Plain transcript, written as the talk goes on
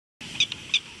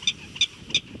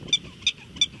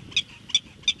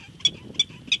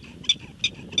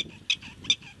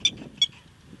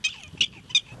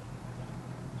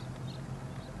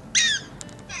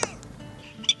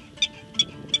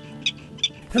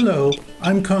Hello,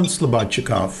 I'm Kon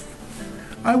Slobodchikov.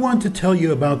 I want to tell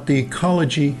you about the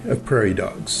ecology of prairie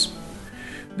dogs.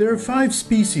 There are 5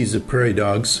 species of prairie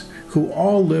dogs who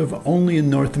all live only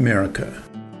in North America.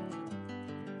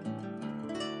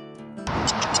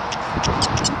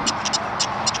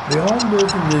 They all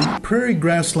live in the prairie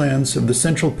grasslands of the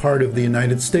central part of the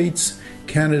United States,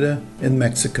 Canada, and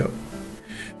Mexico.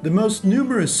 The most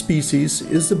numerous species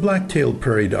is the black-tailed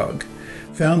prairie dog,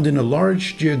 found in a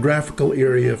large geographical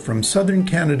area from southern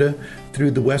Canada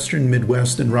through the western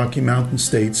Midwest and Rocky Mountain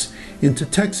states into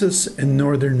Texas and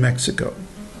northern Mexico.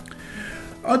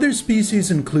 Other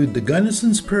species include the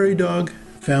Gunnison prairie dog,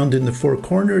 found in the Four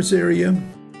Corners area,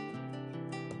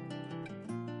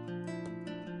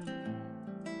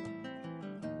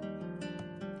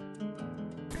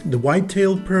 the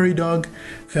white-tailed prairie dog,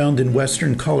 found in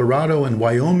western Colorado and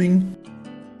Wyoming,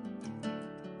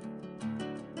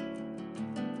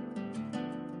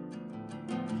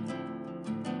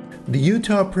 the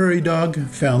Utah prairie dog,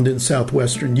 found in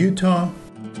southwestern Utah,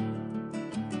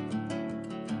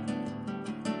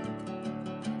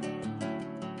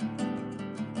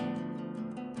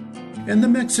 and the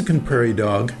Mexican prairie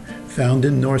dog, found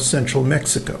in north-central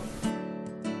Mexico.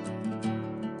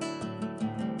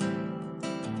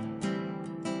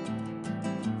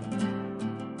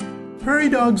 Prairie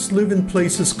dogs live in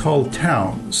places called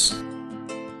towns,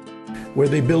 where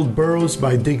they build burrows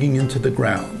by digging into the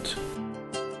ground.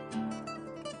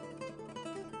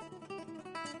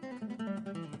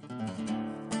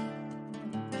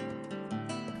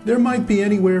 There might be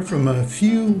anywhere from a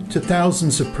few to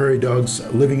thousands of prairie dogs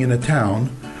living in a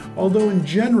town, although in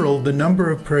general the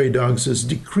number of prairie dogs is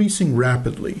decreasing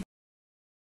rapidly.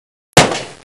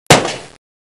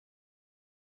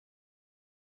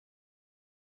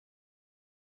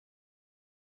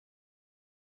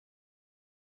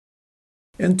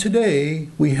 And today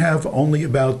we have only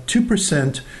about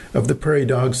 2% of the prairie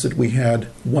dogs that we had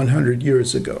 100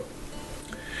 years ago.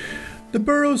 The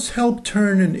burrows help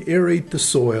turn and aerate the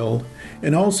soil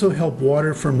and also help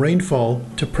water from rainfall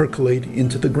to percolate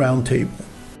into the ground table.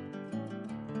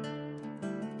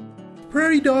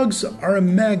 Prairie dogs are a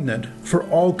magnet for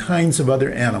all kinds of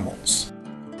other animals.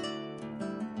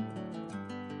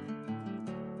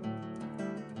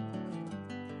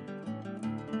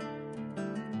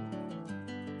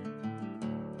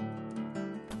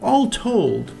 All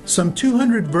told, some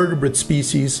 200 vertebrate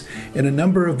species and a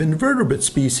number of invertebrate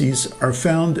species are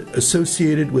found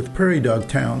associated with prairie dog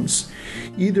towns,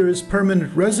 either as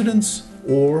permanent residents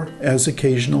or as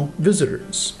occasional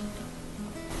visitors.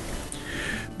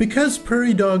 Because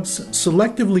prairie dogs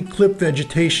selectively clip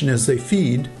vegetation as they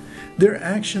feed, their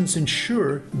actions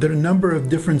ensure that a number of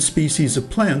different species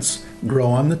of plants grow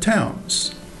on the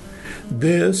towns.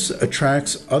 This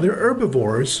attracts other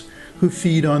herbivores who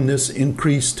feed on this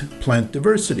increased plant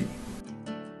diversity.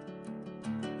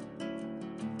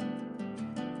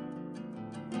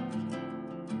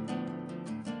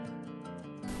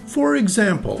 For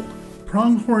example,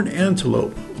 pronghorn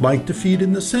antelope like to feed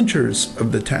in the centers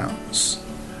of the towns.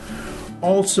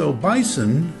 Also,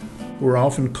 bison, who are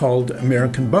often called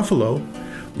American buffalo,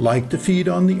 like to feed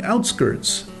on the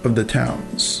outskirts of the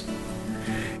towns.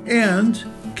 And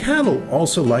cattle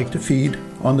also like to feed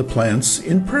on the plants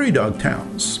in prairie dog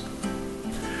towns.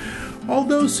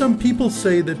 Although some people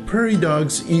say that prairie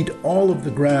dogs eat all of the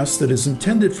grass that is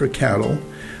intended for cattle,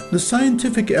 the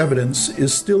scientific evidence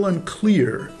is still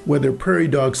unclear whether prairie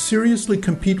dogs seriously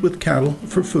compete with cattle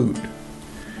for food.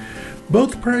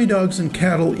 Both prairie dogs and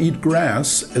cattle eat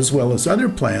grass as well as other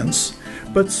plants,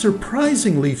 but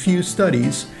surprisingly few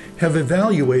studies have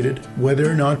evaluated whether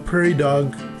or not prairie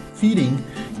dog feeding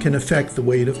can affect the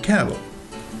weight of cattle.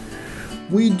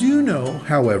 We do know,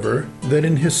 however, that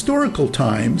in historical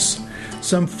times,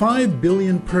 some 5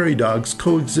 billion prairie dogs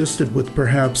coexisted with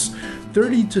perhaps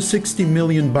 30 to 60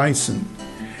 million bison,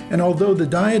 and although the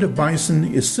diet of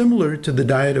bison is similar to the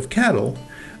diet of cattle,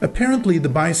 apparently the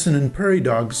bison and prairie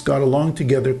dogs got along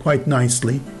together quite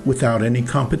nicely without any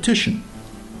competition.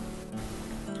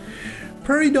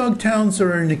 Prairie dog towns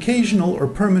are an occasional or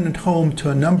permanent home to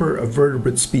a number of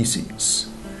vertebrate species.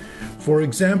 For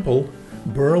example,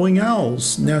 burrowing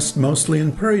owls nest mostly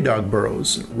in prairie dog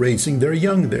burrows, raising their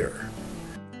young there.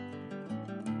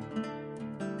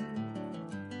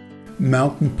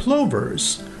 Mountain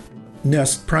plovers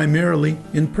nest primarily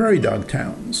in prairie dog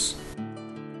towns.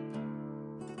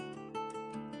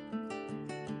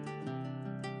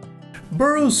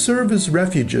 Burrows serve as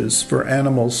refuges for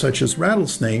animals such as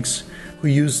rattlesnakes who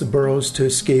use the burrows to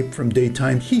escape from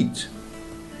daytime heat.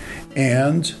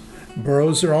 And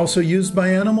burrows are also used by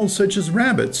animals such as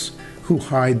rabbits who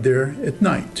hide there at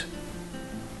night.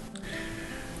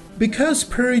 Because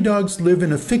prairie dogs live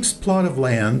in a fixed plot of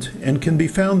land and can be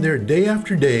found there day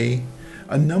after day,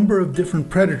 a number of different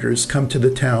predators come to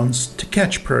the towns to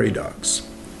catch prairie dogs.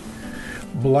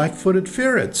 Black-footed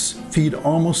ferrets feed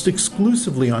almost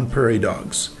exclusively on prairie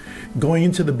dogs, going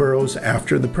into the burrows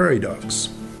after the prairie dogs.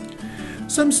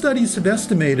 Some studies have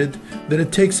estimated that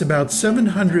it takes about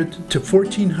 700 to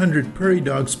 1,400 prairie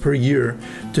dogs per year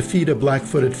to feed a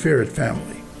black-footed ferret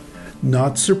family.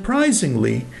 Not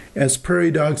surprisingly, as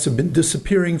prairie dogs have been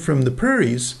disappearing from the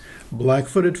prairies,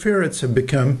 black-footed ferrets have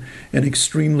become an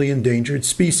extremely endangered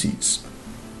species.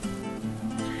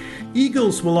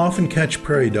 Eagles will often catch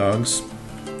prairie dogs,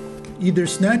 either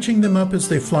snatching them up as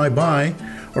they fly by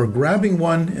or grabbing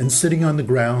one and sitting on the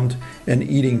ground and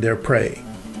eating their prey.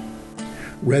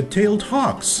 Red-tailed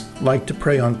hawks like to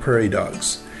prey on prairie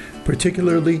dogs,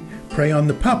 particularly prey on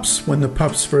the pups when the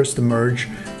pups first emerge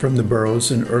from the burrows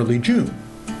in early June.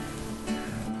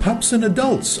 Pups and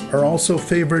adults are also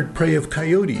favored prey of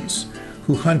coyotes,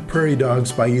 who hunt prairie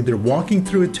dogs by either walking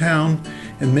through a town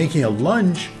and making a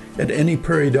lunge at any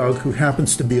prairie dog who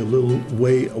happens to be a little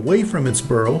way away from its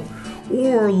burrow,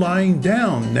 or lying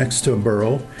down next to a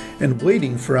burrow and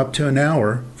waiting for up to an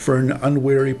hour for an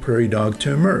unwary prairie dog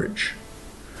to emerge.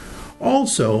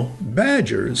 Also,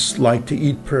 badgers like to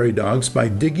eat prairie dogs by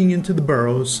digging into the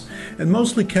burrows and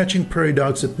mostly catching prairie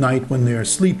dogs at night when they are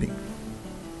sleeping.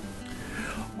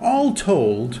 All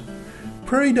told,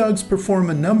 prairie dogs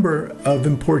perform a number of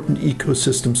important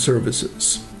ecosystem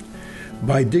services.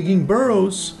 By digging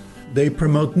burrows, they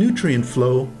promote nutrient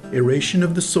flow, aeration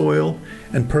of the soil,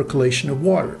 and percolation of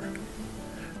water.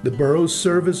 The burrows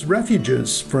serve as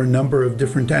refuges for a number of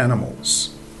different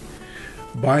animals.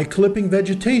 By clipping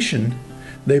vegetation,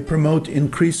 they promote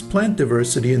increased plant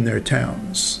diversity in their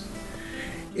towns.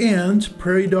 And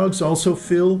prairie dogs also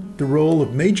fill the role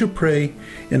of major prey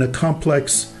in a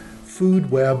complex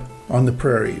food web on the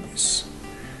prairies.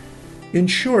 In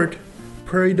short,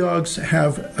 prairie dogs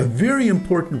have a very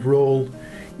important role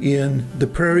in the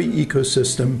prairie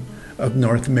ecosystem of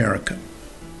North America.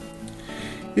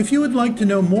 If you would like to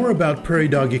know more about prairie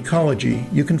dog ecology,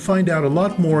 you can find out a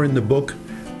lot more in the book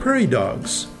Prairie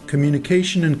Dogs: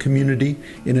 Communication and Community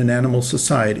in an Animal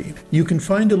Society. You can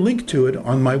find a link to it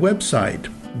on my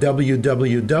website,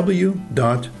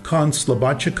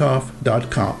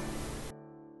 www.konslobodchikov.com.